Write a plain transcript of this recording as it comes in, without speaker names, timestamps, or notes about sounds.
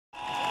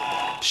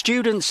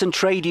Students and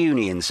trade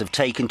unions have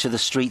taken to the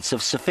streets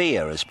of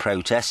Sofia as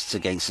protests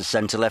against the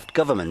centre-left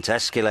government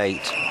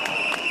escalate.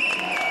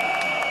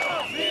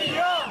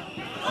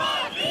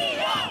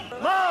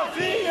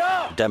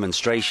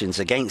 Demonstrations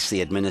against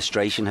the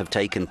administration have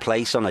taken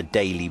place on a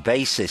daily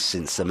basis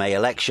since the May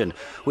election,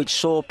 which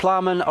saw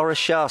Plamen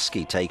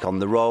Oresharski take on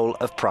the role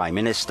of Prime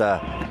Minister.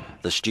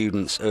 The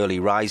students' early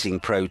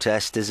rising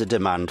protest is a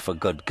demand for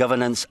good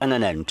governance and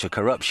an end to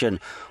corruption,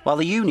 while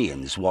the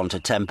unions want a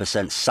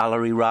 10%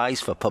 salary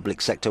rise for public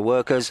sector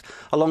workers,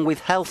 along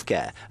with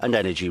healthcare and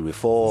energy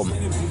reform.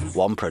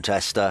 One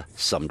protester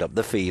summed up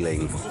the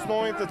feeling.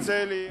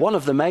 One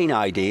of the main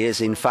ideas,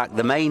 in fact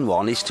the main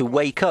one, is to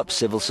wake up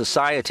civil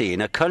society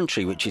in a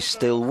country which is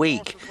still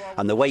weak,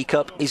 and the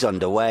wake-up is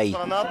underway.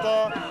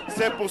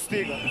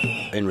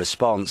 In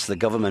response, the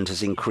government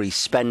has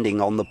increased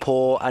spending on the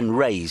poor and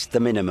raised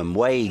the minimum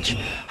wage.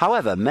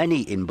 However,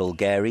 many in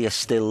Bulgaria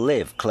still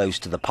live close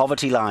to the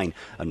poverty line,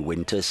 and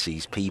winter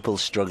sees people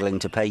struggling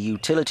to pay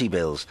utility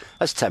bills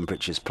as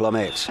temperatures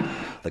plummet.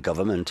 The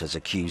government has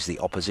accused the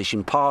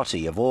opposition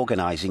party of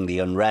organising the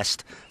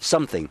unrest,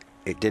 something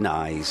it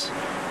denies.